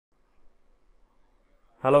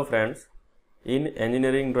Hello friends, in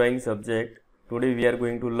engineering drawing subject, today we are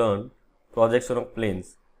going to learn projection of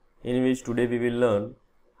planes, in which today we will learn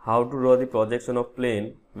how to draw the projection of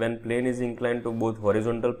plane when plane is inclined to both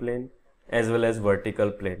horizontal plane as well as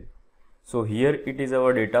vertical plane. So here it is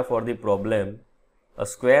our data for the problem. A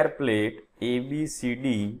square plate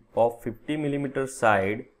ABCD of 50 mm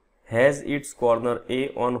side has its corner A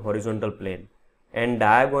on horizontal plane and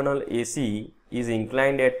diagonal AC is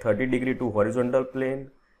inclined at 30 degree to horizontal plane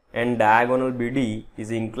and diagonal BD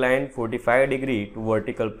is inclined 45 degree to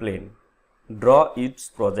vertical plane. Draw its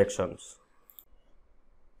projections.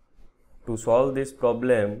 To solve this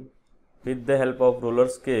problem, with the help of roller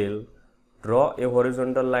scale, draw a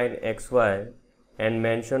horizontal line XY and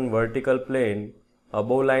mention vertical plane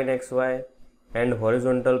above line XY and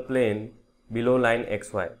horizontal plane below line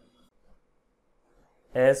XY.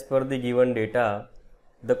 As per the given data,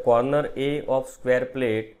 the corner A of square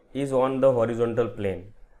plate is on the horizontal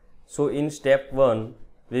plane. So in step 1,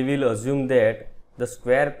 we will assume that the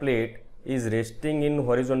square plate is resting in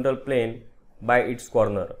horizontal plane by its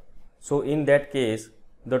corner. So in that case,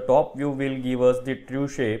 the top view will give us the true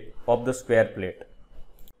shape of the square plate.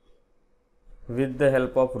 With the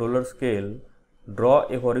help of roller scale, draw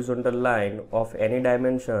a horizontal line of any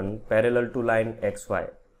dimension parallel to line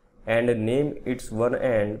XY and name its one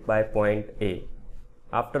end by point A.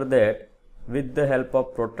 After that, with the help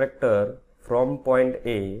of protractor from point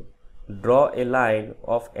A, draw a line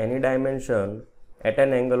of any dimension at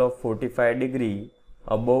an angle of 45 degree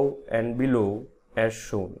above and below as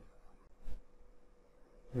shown.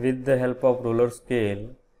 With the help of roller scale,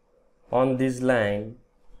 on this line,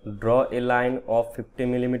 draw a line of 50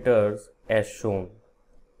 mm as shown.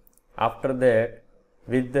 After that,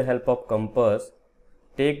 with the help of compass,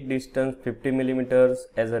 take distance 50 mm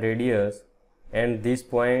as a radius and this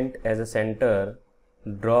point as a center,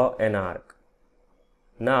 draw an arc.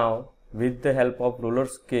 Now, with the help of roller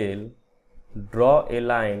scale, draw a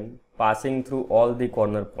line passing through all the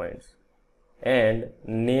corner points and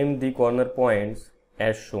name the corner points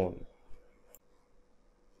as shown.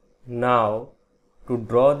 Now, to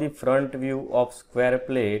draw the front view of square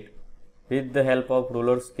plate, with the help of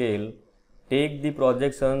roller scale, take the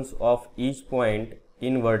projections of each point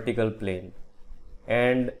in vertical plane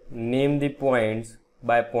and name the points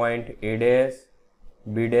by point A dash,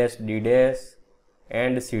 B dash, D dash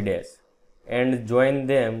and C dash and join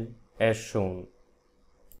them as shown.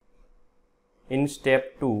 In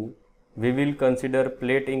step 2, we will consider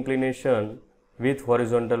plate inclination with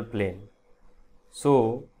horizontal plane.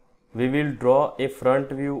 So, we will draw a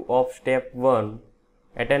front view of step 1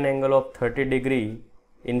 at an angle of 30 degree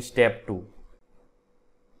in step 2.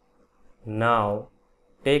 Now,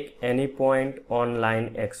 take any point on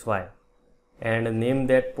line XY and name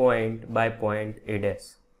that point by point A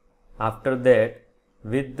dash. After that,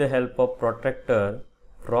 with the help of protractor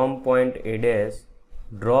from point A dash,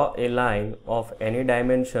 draw a line of any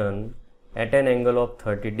dimension at an angle of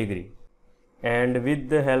 30 degree. And with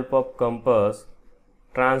the help of compass,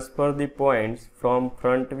 transfer the points from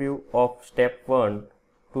front view of step 1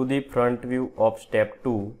 to the front view of step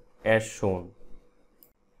 2 as shown.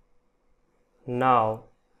 Now,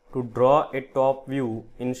 to draw a top view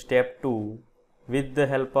in step 2, with the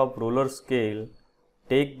help of roller scale,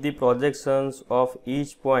 take the projections of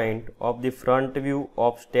each point of the front view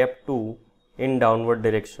of step 2 in downward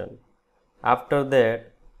direction. After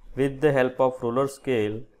that, with the help of roller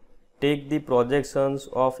scale, take the projections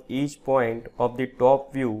of each point of the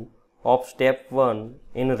top view of step 1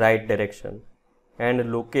 in right direction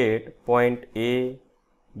and locate point A,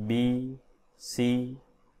 B, C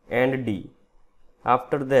and D.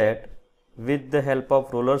 After that, with the help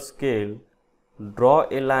of roller scale, draw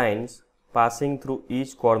a lines passing through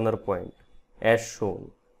each corner point as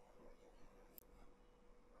shown.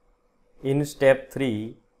 In step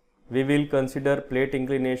 3, we will consider plate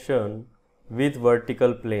inclination with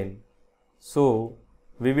vertical plane. So,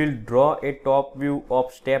 we will draw a top view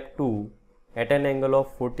of step 2 at an angle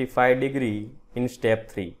of 45 degree in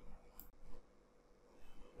step 3.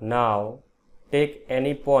 Now, take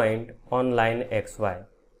any point on line XY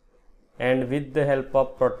and with the help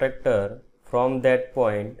of protractor from that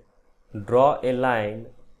point, draw a line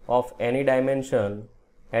of any dimension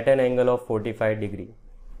at an angle of 45 degree.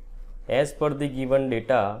 As per the given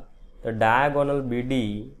data, the diagonal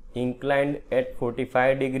BD inclined at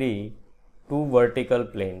 45 degree to vertical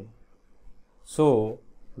plane. So,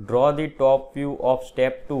 draw the top view of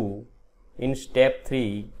step 2 in step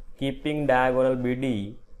 3 keeping diagonal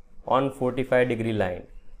BD on 45 degree line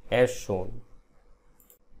as shown.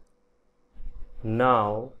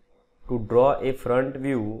 Now, to draw a front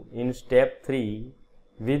view in step 3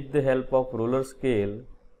 With the help of roller scale,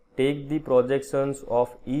 take the projections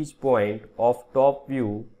of each point of top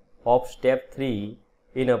view of step 3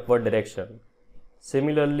 in upward direction.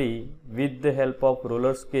 Similarly, with the help of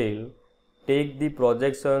roller scale, take the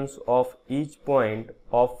projections of each point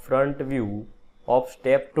of front view of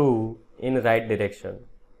step 2 in right direction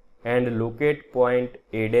and locate point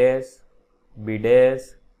A dash, B dash,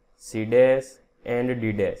 C dash and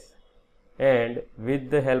D dash, and with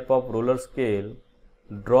the help of roller scale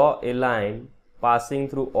draw a line passing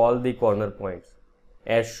through all the corner points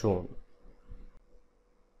as shown.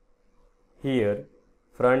 Here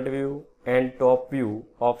front view and top view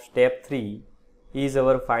of step 3 is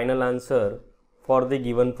our final answer for the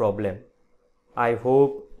given problem. I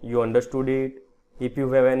hope you understood it. If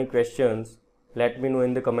you have any questions, let me know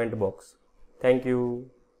in the comment box. Thank you.